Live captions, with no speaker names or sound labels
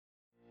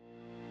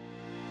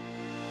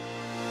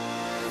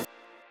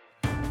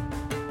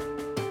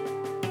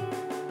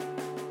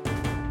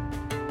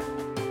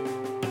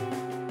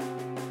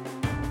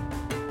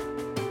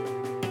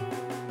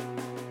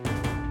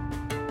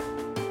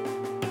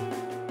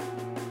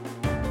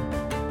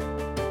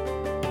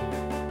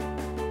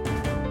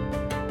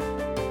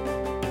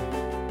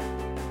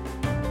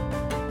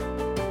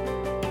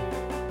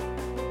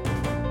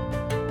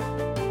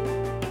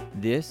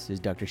This is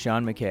Dr.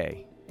 Sean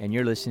McKay, and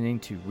you're listening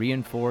to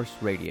Reinforce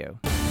Radio.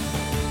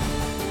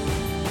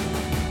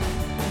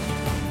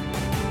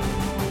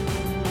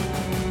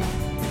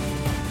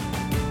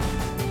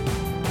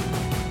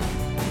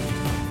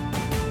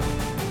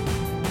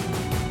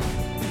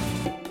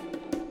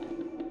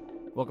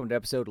 Welcome to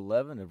episode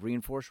 11 of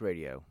Reinforce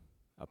Radio,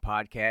 a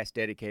podcast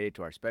dedicated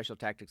to our special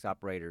tactics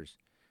operators,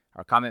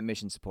 our combat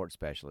mission support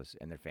specialists,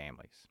 and their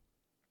families.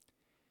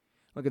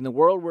 Look, in the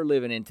world we're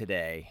living in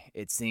today,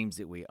 it seems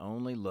that we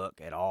only look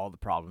at all the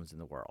problems in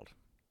the world.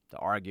 The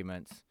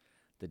arguments,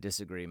 the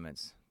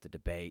disagreements, the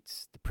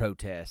debates, the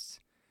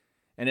protests.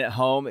 And at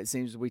home, it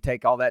seems we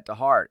take all that to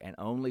heart and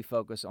only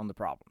focus on the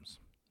problems,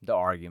 the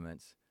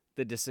arguments,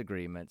 the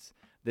disagreements,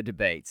 the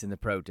debates, and the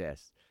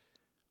protests.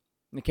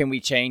 And can we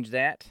change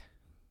that?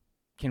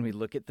 Can we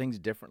look at things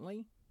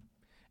differently?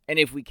 And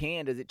if we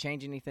can, does it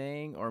change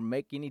anything or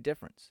make any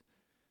difference?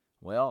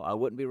 Well, I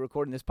wouldn't be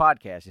recording this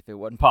podcast if it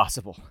wasn't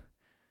possible.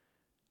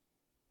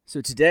 So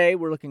today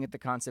we're looking at the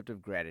concept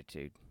of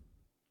gratitude.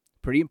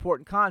 Pretty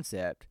important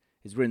concept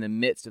as we're in the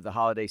midst of the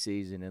holiday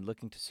season and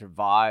looking to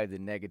survive the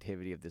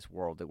negativity of this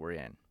world that we're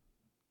in.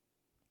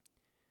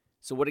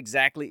 So what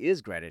exactly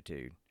is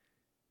gratitude?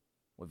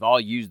 We've all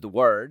used the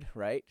word,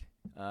 right?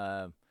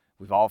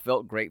 We've all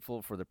felt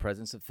grateful for the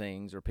presence of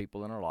things or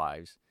people in our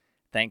lives,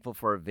 thankful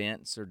for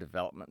events or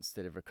developments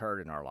that have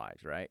occurred in our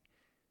lives, right?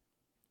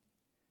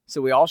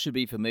 So we all should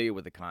be familiar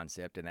with the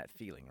concept and that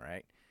feeling,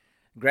 right?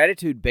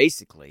 Gratitude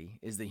basically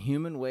is the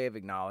human way of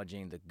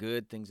acknowledging the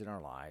good things in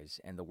our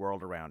lives and the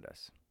world around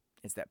us.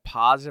 It's that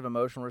positive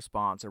emotional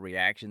response or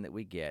reaction that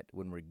we get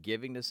when we're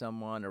giving to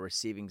someone or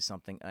receiving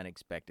something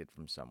unexpected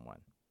from someone.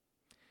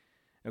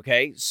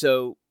 Okay,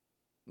 so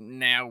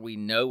now we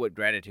know what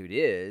gratitude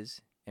is,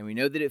 and we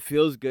know that it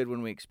feels good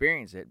when we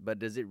experience it, but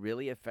does it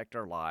really affect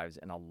our lives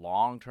in a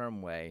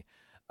long-term way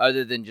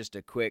other than just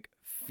a quick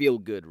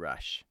feel-good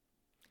rush?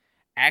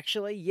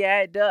 Actually,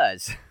 yeah, it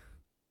does.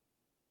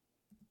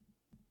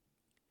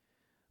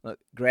 Look,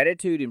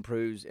 gratitude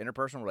improves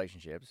interpersonal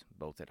relationships,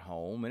 both at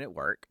home and at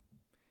work.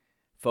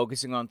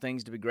 Focusing on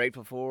things to be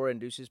grateful for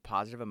induces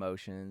positive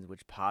emotions,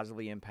 which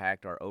positively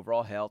impact our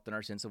overall health and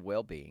our sense of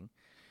well-being.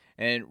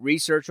 And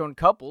research on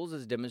couples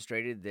has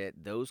demonstrated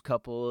that those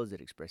couples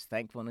that express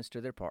thankfulness to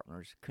their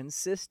partners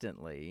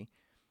consistently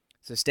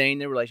sustain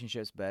their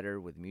relationships better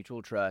with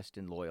mutual trust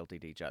and loyalty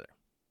to each other.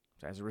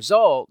 So as a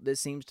result, this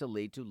seems to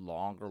lead to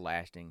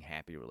longer-lasting,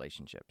 happy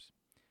relationships.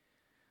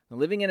 Now,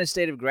 living in a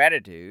state of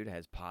gratitude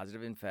has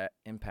positive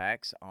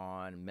impacts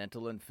on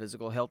mental and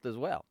physical health as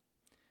well.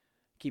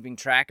 Keeping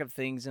track of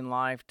things in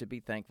life to be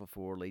thankful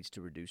for leads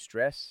to reduced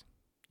stress,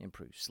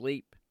 improved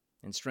sleep,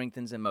 and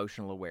strengthens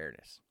emotional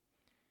awareness.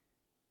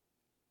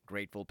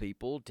 Grateful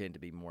people tend to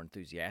be more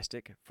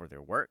enthusiastic for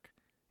their work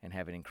and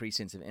have an increased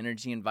sense of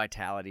energy and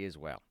vitality as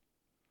well.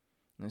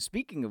 Now,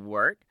 speaking of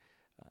work,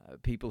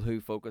 people who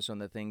focus on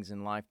the things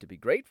in life to be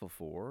grateful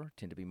for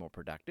tend to be more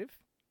productive,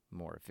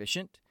 more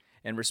efficient,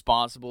 and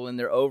responsible in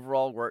their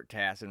overall work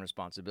tasks and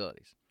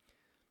responsibilities.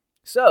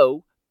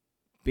 So,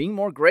 being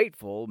more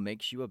grateful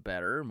makes you a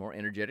better, more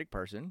energetic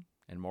person,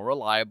 and more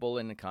reliable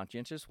and a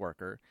conscientious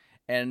worker,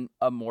 and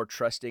a more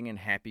trusting and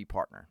happy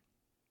partner.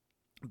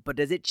 But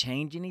does it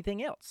change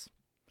anything else?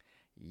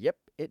 Yep,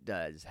 it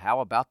does. How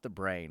about the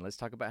brain? Let's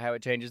talk about how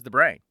it changes the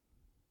brain.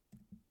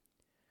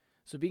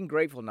 So being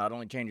grateful not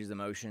only changes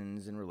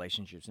emotions and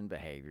relationships and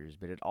behaviors,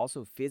 but it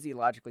also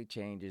physiologically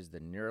changes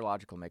the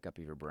neurological makeup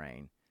of your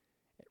brain,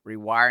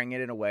 rewiring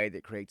it in a way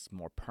that creates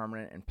more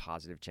permanent and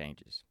positive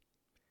changes.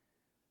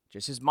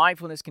 Just as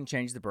mindfulness can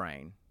change the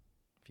brain,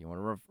 if you want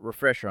a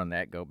refresher on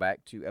that, go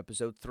back to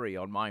episode 3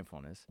 on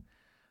mindfulness,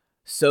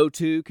 so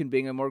too can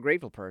being a more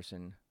grateful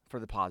person for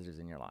the positives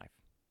in your life.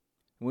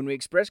 When we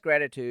express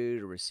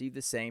gratitude or receive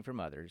the same from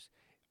others,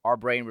 our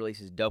brain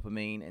releases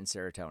dopamine and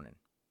serotonin.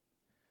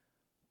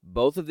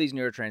 Both of these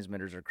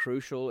neurotransmitters are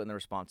crucial in the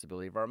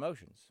responsibility of our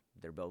emotions.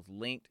 They're both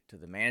linked to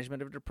the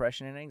management of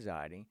depression and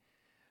anxiety,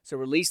 so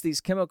release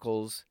these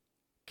chemicals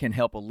can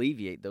help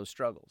alleviate those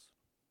struggles.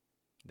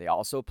 They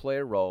also play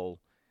a role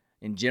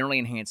in generally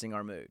enhancing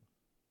our mood.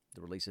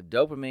 The release of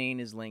dopamine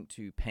is linked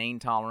to pain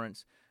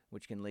tolerance,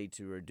 which can lead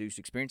to a reduced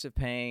experience of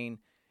pain,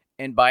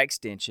 and by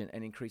extension,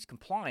 an increased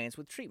compliance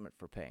with treatment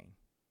for pain.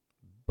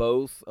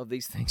 Both of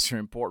these things are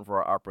important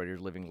for our operators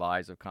living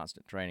lives of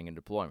constant training and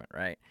deployment,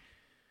 right?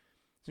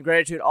 So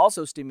gratitude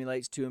also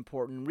stimulates two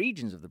important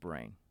regions of the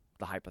brain,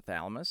 the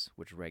hypothalamus,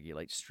 which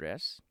regulates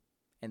stress,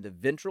 and the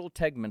ventral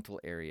tegmental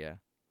area,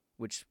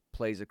 which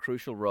plays a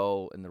crucial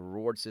role in the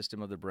reward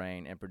system of the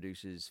brain and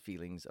produces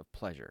feelings of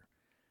pleasure.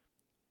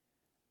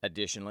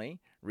 Additionally,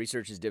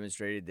 research has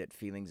demonstrated that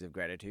feelings of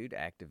gratitude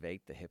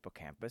activate the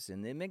hippocampus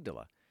and the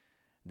amygdala.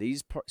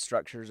 These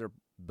structures are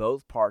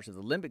both parts of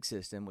the limbic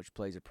system, which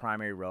plays a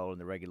primary role in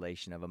the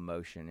regulation of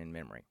emotion and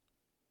memory.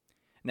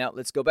 Now,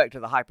 let's go back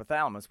to the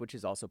hypothalamus, which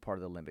is also part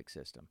of the limbic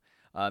system.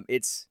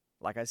 It's,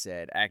 like I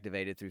said,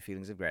 activated through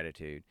feelings of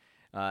gratitude.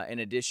 In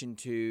addition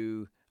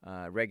to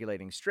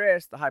regulating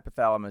stress, the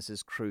hypothalamus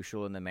is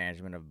crucial in the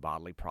management of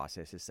bodily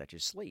processes such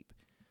as sleep.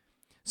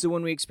 So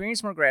when we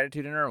experience more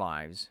gratitude in our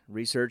lives,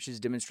 research has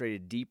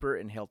demonstrated deeper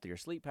and healthier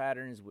sleep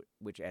patterns,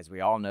 which, as we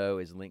all know,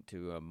 is linked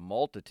to a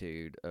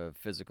multitude of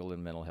physical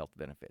and mental health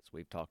benefits.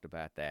 We've talked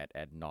about that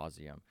ad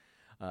nauseum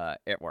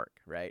at work,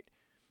 right?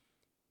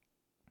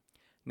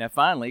 Now,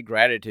 finally,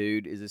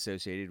 gratitude is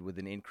associated with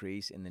an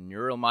increase in the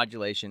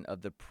neuromodulation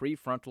of the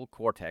prefrontal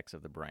cortex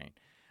of the brain,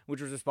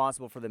 which is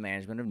responsible for the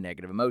management of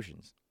negative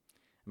emotions.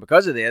 And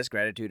because of this,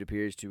 gratitude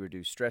appears to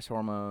reduce stress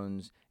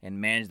hormones and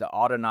manage the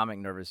autonomic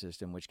nervous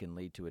system, which can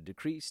lead to a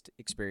decreased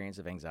experience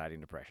of anxiety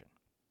and depression.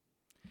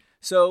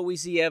 So we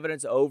see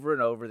evidence over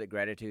and over that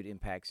gratitude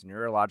impacts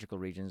neurological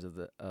regions of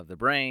the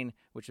brain,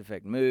 which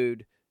affect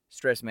mood,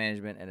 stress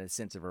management, and a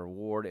sense of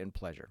reward and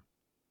pleasure.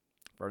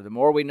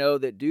 Furthermore, we know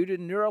that due to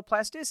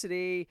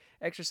neuroplasticity,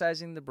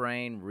 exercising the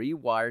brain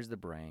rewires the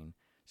brain,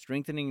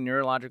 strengthening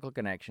neurological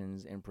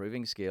connections,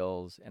 improving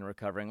skills, and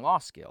recovering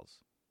lost skills.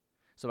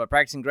 So by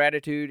practicing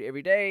gratitude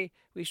every day,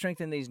 we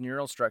strengthen these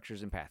neural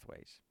structures and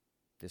pathways.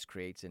 This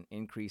creates an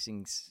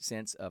increasing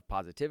sense of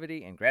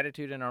positivity and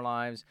gratitude in our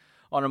lives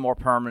on a more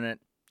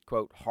permanent,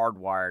 quote,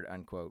 hardwired,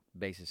 unquote,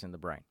 basis in the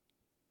brain.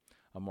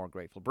 A more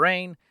grateful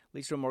brain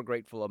leads to a more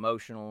grateful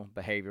emotional,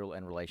 behavioral,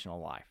 and relational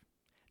life.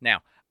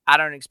 Now, I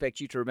don't expect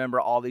you to remember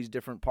all these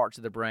different parts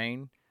of the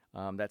brain.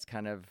 That's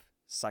kind of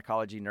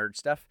psychology nerd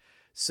stuff.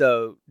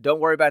 So don't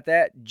worry about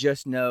that.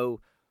 Just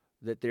know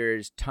that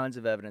there's tons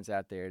of evidence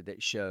out there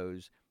that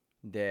shows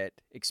that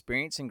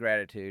experiencing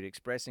gratitude,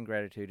 expressing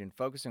gratitude, and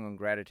focusing on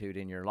gratitude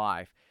in your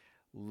life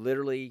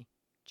literally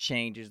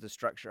changes the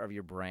structure of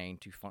your brain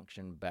to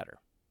function better.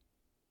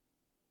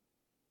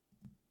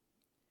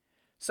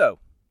 So,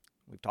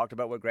 we've talked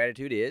about what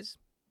gratitude is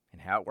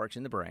and how it works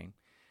in the brain.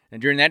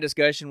 And during that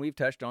discussion, we've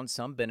touched on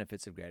some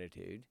benefits of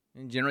gratitude.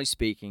 And generally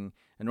speaking,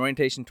 an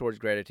orientation towards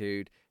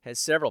gratitude has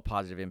several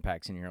positive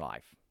impacts in your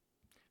life.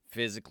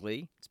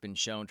 Physically, it's been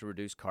shown to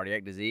reduce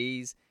cardiac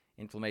disease,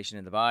 inflammation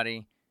in the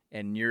body,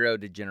 and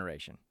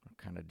neurodegeneration,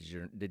 kind of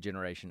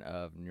degeneration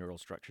of neural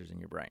structures in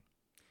your brain.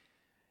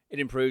 It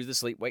improves the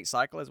sleep-wake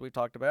cycle, as we've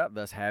talked about,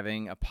 thus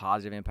having a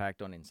positive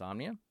impact on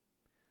insomnia.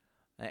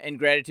 And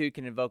gratitude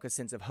can evoke a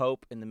sense of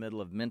hope in the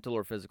middle of mental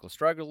or physical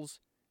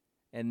struggles,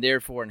 and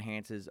therefore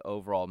enhances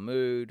overall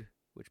mood,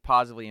 which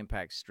positively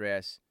impacts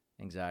stress,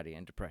 anxiety,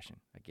 and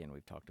depression. Again,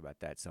 we've talked about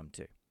that some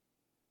too.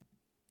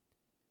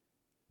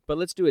 But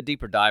let's do a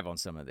deeper dive on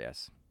some of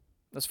this.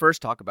 Let's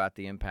first talk about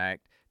the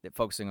impact that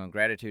focusing on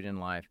gratitude in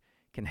life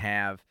can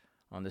have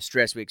on the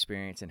stress we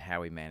experience and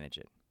how we manage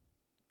it.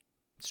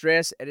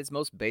 Stress, at its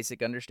most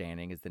basic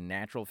understanding, is the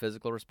natural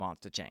physical response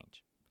to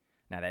change.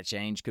 Now, that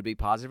change could be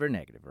positive or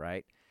negative,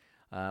 right?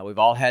 We've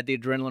all had the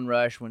adrenaline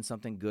rush when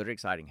something good or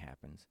exciting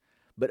happens.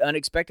 But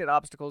unexpected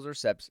obstacles or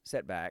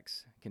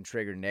setbacks can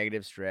trigger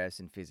negative stress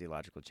and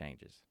physiological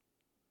changes.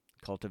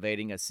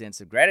 Cultivating a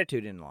sense of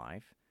gratitude in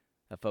life,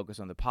 a focus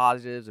on the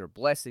positives or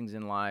blessings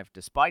in life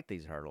despite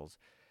these hurdles,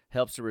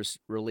 helps to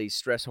release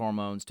stress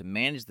hormones to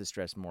manage the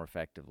stress more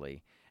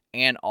effectively,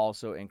 and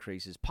also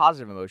increases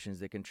positive emotions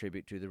that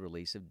contribute to the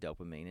release of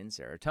dopamine and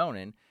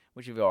serotonin,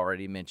 which we've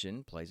already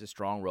mentioned plays a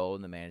strong role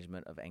in the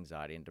management of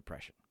anxiety and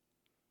depression.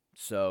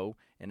 So,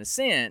 in a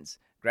sense,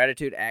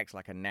 gratitude acts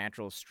like a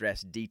natural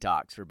stress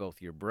detox for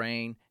both your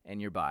brain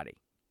and your body.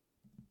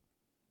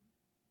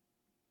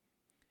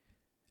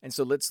 And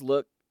so let's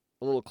look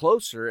a little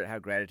closer at how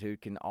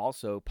gratitude can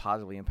also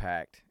positively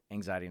impact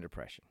anxiety and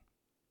depression.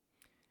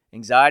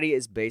 Anxiety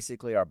is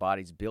basically our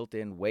body's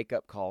built-in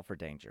wake-up call for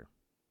danger.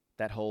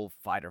 That whole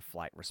fight or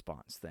flight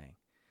response thing.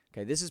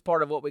 Okay, this is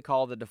part of what we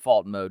call the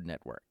default mode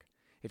network.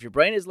 If your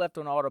brain is left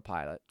on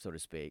autopilot, so to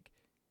speak,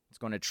 it's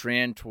going to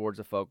trend towards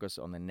a focus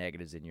on the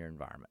negatives in your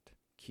environment,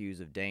 cues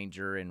of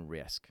danger and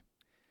risk.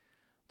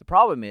 The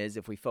problem is,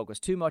 if we focus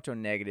too much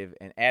on negative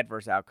and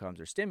adverse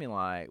outcomes or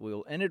stimuli, we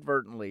will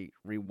inadvertently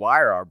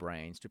rewire our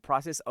brains to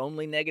process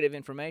only negative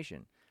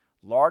information,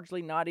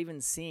 largely not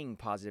even seeing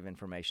positive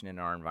information in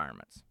our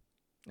environments.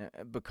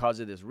 Because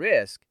of this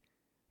risk,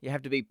 you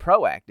have to be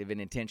proactive and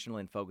intentional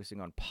in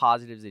focusing on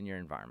positives in your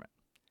environment.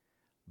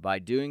 By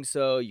doing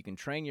so, you can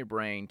train your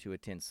brain to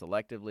attend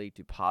selectively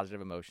to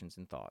positive emotions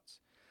and thoughts,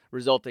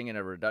 resulting in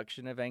a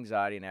reduction of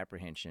anxiety and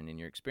apprehension in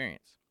your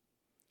experience.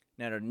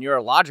 Now, at a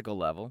neurological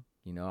level,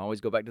 I always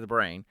go back to the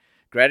brain,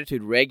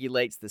 gratitude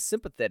regulates the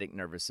sympathetic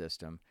nervous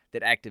system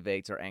that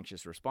activates our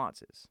anxious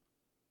responses.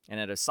 And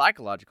at a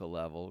psychological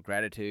level,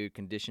 gratitude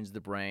conditions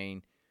the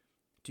brain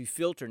to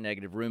filter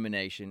negative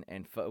rumination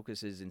and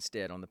focuses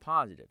instead on the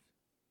positive.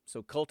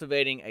 So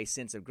cultivating a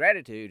sense of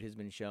gratitude has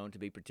been shown to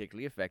be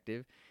particularly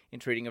effective in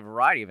treating a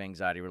variety of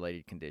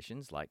anxiety-related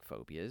conditions like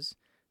phobias,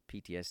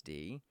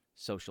 PTSD,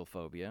 social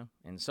phobia,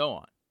 and so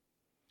on.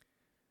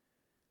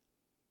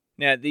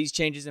 Now, these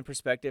changes in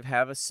perspective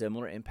have a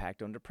similar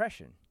impact on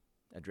depression,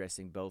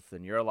 addressing both the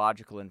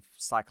neurological and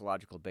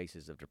psychological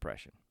bases of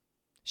depression.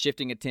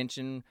 Shifting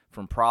attention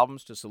from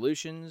problems to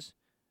solutions,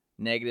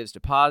 negatives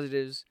to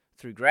positives,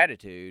 through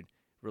gratitude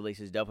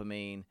releases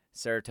dopamine,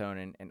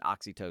 serotonin, and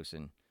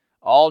oxytocin,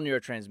 all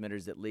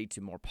neurotransmitters that lead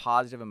to more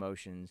positive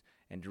emotions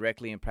and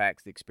directly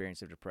impacts the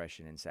experience of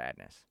depression and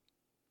sadness.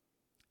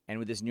 And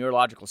with this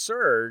neurological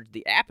surge,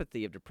 the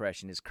apathy of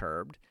depression is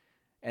curbed,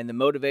 and the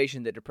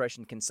motivation that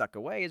depression can suck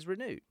away is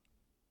renewed.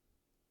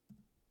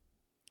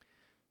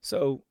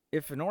 So,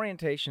 if an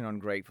orientation on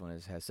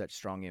gratefulness has such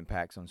strong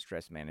impacts on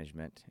stress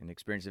management and the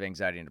experience of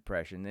anxiety and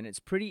depression, then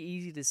it's pretty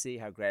easy to see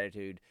how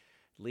gratitude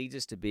leads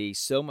us to be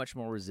so much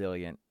more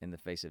resilient in the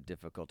face of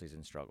difficulties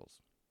and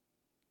struggles.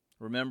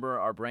 Remember,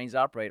 our brains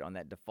operate on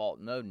that default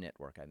mode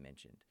network I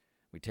mentioned.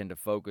 We tend to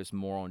focus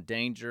more on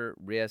danger,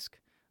 risk,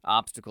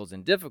 obstacles,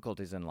 and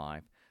difficulties in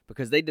life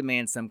because they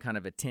demand some kind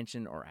of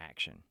attention or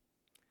action.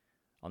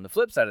 On the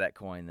flip side of that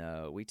coin,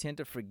 though, we tend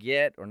to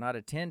forget or not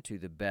attend to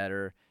the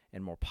better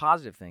and more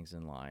positive things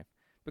in life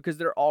because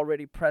they're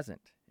already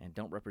present and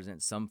don't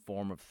represent some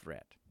form of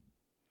threat.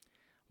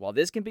 While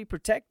this can be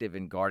protective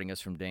in guarding us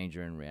from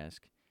danger and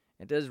risk,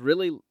 it does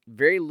really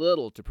very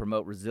little to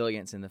promote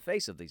resilience in the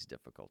face of these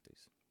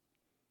difficulties.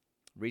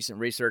 Recent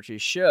research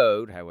has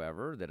showed,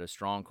 however, that a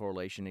strong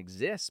correlation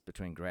exists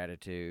between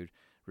gratitude,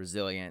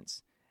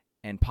 resilience,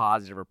 and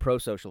positive or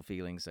pro-social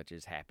feelings such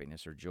as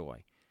happiness or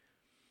joy.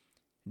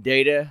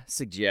 Data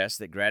suggests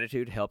that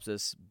gratitude helps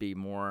us be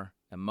more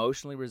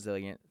emotionally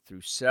resilient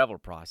through several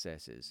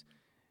processes,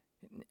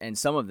 and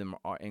some of them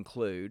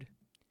include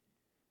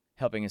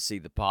helping us see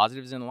the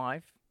positives in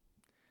life,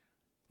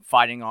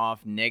 fighting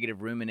off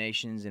negative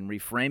ruminations and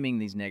reframing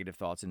these negative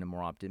thoughts into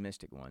more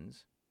optimistic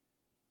ones,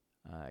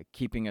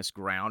 keeping us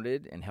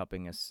grounded and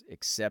helping us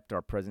accept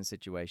our present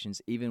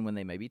situations even when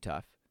they may be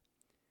tough.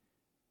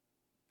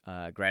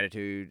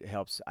 Gratitude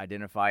helps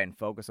identify and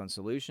focus on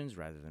solutions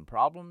rather than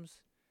problems.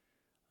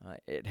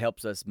 It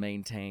helps us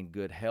maintain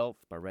good health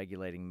by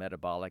regulating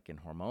metabolic and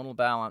hormonal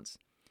balance.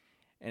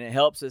 And it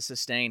helps us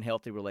sustain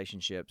healthy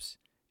relationships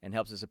and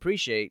helps us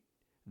appreciate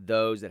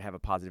those that have a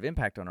positive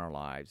impact on our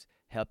lives,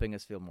 helping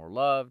us feel more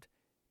loved,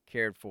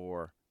 cared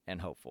for,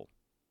 and hopeful.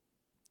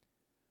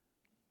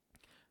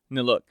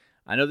 Now look,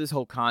 I know this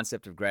whole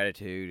concept of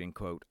gratitude and,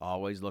 quote,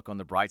 always look on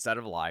the bright side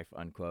of life,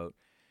 unquote,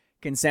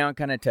 can sound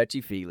kind of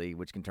touchy-feely,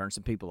 which can turn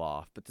some people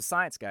off, but the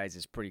science, guys,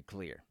 is pretty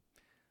clear.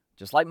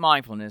 Just like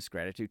mindfulness,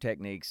 gratitude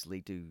techniques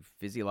lead to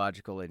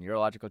physiological and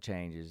neurological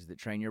changes that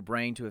train your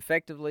brain to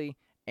effectively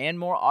and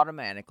more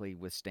automatically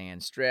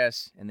withstand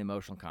stress and the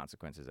emotional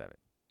consequences of it.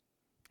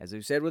 As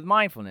we've said with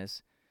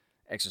mindfulness,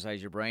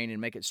 exercise your brain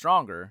and make it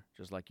stronger,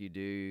 just like you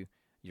do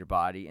your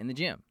body in the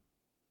gym.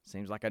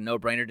 Seems like a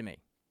no-brainer to me.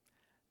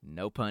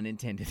 No pun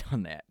intended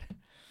on that.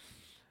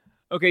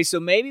 Okay, so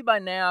maybe by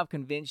now I've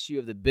convinced you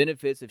of the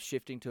benefits of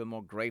shifting to a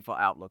more grateful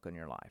outlook on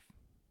your life.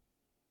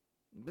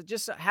 But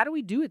just how do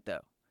we do it,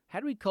 though? How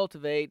do we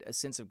cultivate a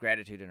sense of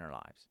gratitude in our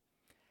lives?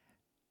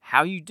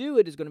 How you do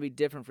it is going to be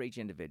different for each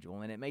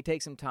individual, and it may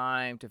take some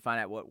time to find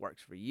out what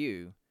works for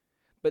you.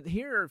 But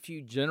here are a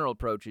few general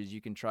approaches you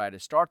can try to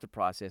start the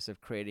process of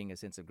creating a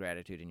sense of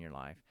gratitude in your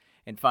life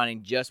and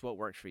finding just what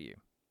works for you.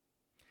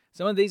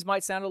 Some of these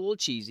might sound a little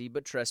cheesy,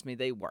 but trust me,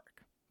 they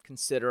work.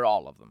 Consider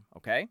all of them,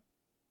 okay?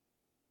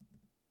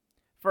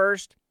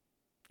 First,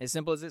 as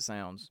simple as it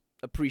sounds,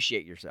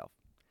 appreciate yourself.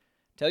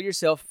 Tell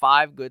yourself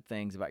 5 good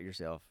things about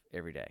yourself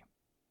every day.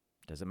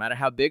 Doesn't matter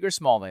how big or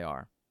small they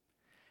are.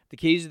 The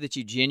key is that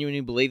you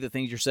genuinely believe the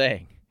things you're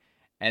saying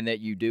and that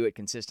you do it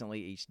consistently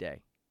each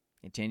day.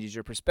 It changes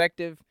your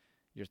perspective,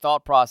 your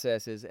thought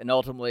processes, and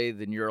ultimately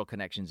the neural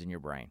connections in your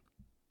brain.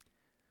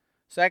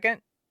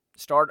 Second,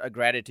 start a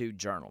gratitude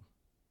journal.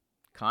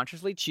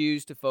 Consciously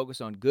choose to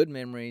focus on good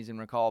memories and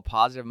recall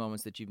positive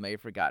moments that you may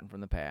have forgotten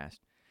from the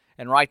past,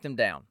 and write them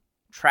down.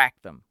 Track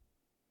them.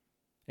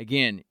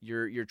 Again,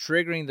 you're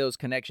triggering those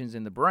connections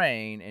in the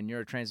brain and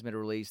neurotransmitter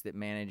release that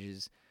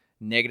manages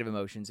negative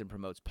emotions and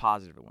promotes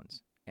positive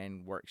ones,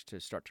 and works to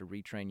start to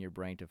retrain your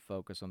brain to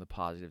focus on the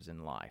positives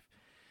in life.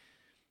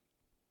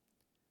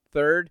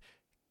 Third,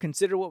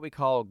 consider what we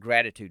call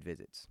gratitude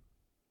visits.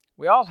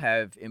 We all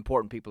have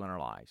important people in our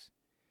lives,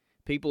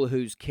 people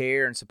whose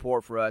care and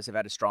support for us have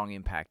had a strong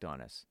impact on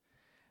us.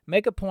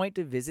 Make a point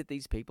to visit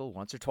these people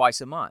once or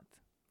twice a month.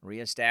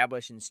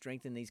 Reestablish and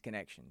strengthen these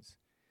connections.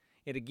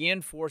 It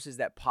again forces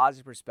that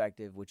positive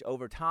perspective, which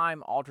over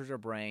time alters our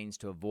brains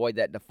to avoid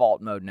that default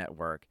mode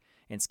network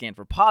and scan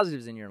for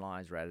positives in your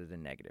lives rather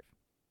than negative.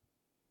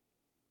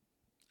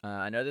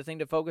 Another thing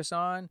to focus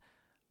on,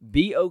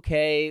 be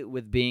okay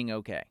with being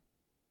okay.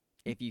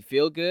 If you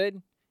feel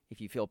good,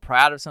 if you feel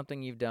proud of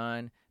something you've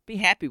done, be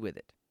happy with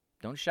it.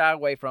 Don't shy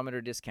away from it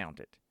or discount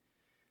it.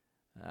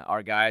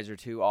 Our guys are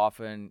too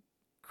often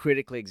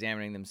critically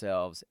examining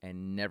themselves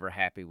and never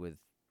happy with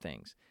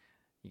things.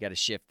 You got to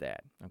shift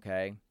that,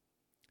 okay?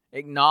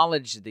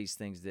 Acknowledge these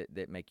things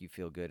that make you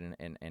feel good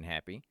and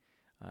happy,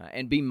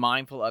 and be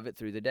mindful of it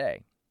through the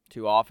day.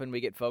 Too often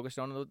we get focused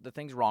on the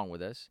things wrong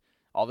with us,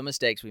 all the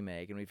mistakes we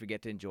make, and we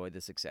forget to enjoy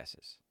the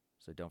successes.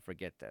 So don't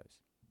forget those.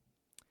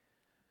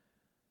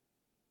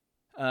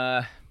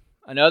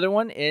 Another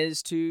one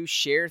is to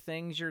share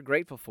things you're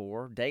grateful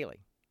for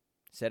daily.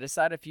 Set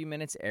aside a few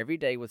minutes every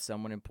day with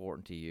someone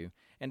important to you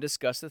and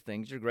discuss the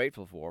things you're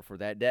grateful for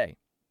that day.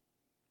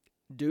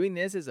 Doing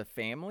this as a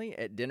family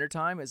at dinner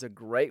time is a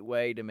great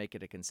way to make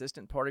it a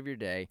consistent part of your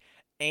day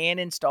and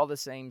install the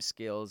same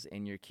skills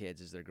in your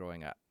kids as they're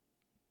growing up.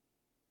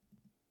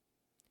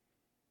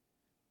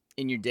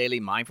 In your daily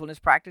mindfulness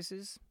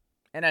practices,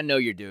 and I know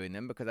you're doing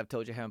them because I've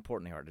told you how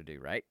important they are to do,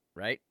 right?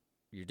 Right?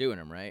 You're doing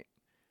them, right?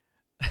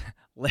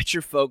 Let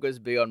your focus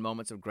be on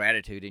moments of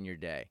gratitude in your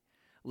day.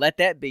 Let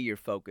that be your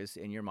focus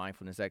in your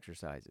mindfulness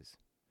exercises.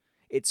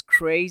 It's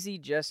crazy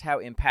just how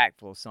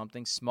impactful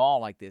something small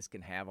like this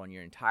can have on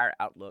your entire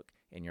outlook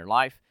in your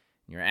life,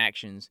 your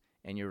actions,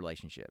 and your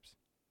relationships.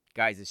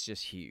 Guys, it's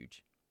just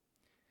huge.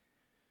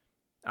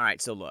 All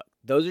right, so look,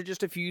 those are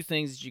just a few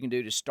things that you can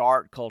do to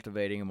start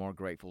cultivating a more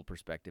grateful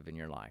perspective in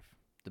your life.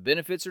 The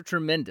benefits are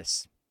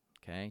tremendous,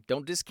 okay?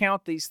 Don't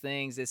discount these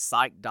things as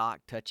psych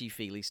doc,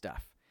 touchy-feely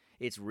stuff.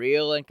 It's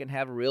real and can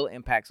have real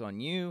impacts on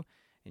you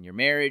and your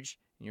marriage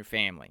and your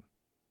family.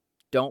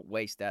 Don't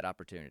waste that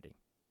opportunity,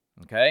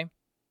 okay?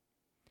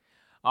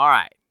 All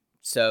right,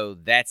 so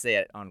that's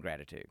it on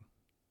gratitude.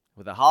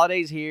 With the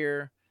holidays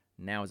here,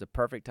 now is a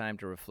perfect time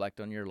to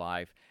reflect on your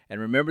life and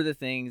remember the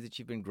things that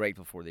you've been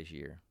grateful for this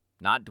year.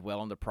 Not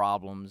dwell on the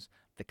problems,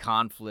 the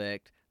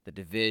conflict, the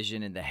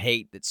division, and the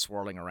hate that's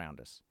swirling around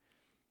us.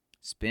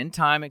 Spend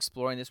time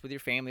exploring this with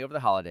your family over the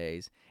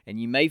holidays, and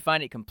you may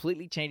find it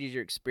completely changes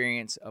your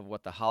experience of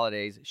what the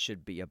holidays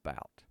should be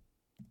about.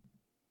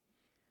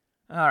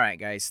 All right,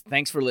 guys.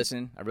 Thanks for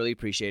listening. I really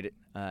appreciate it.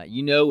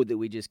 You know that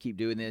we just keep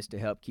doing this to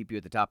help keep you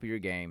at the top of your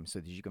game so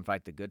that you can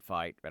fight the good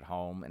fight at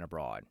home and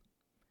abroad.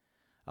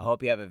 I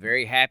hope you have a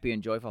very happy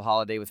and joyful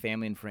holiday with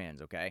family and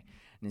friends, okay?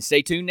 And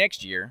stay tuned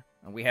next year.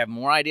 We have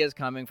more ideas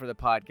coming for the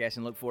podcast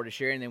and look forward to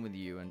sharing them with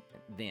you and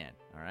then,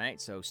 all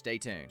right? So stay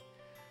tuned.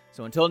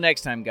 So until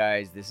next time,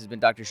 guys, this has been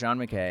Dr. Sean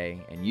McKay,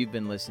 and you've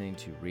been listening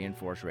to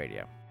Reinforce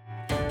Radio.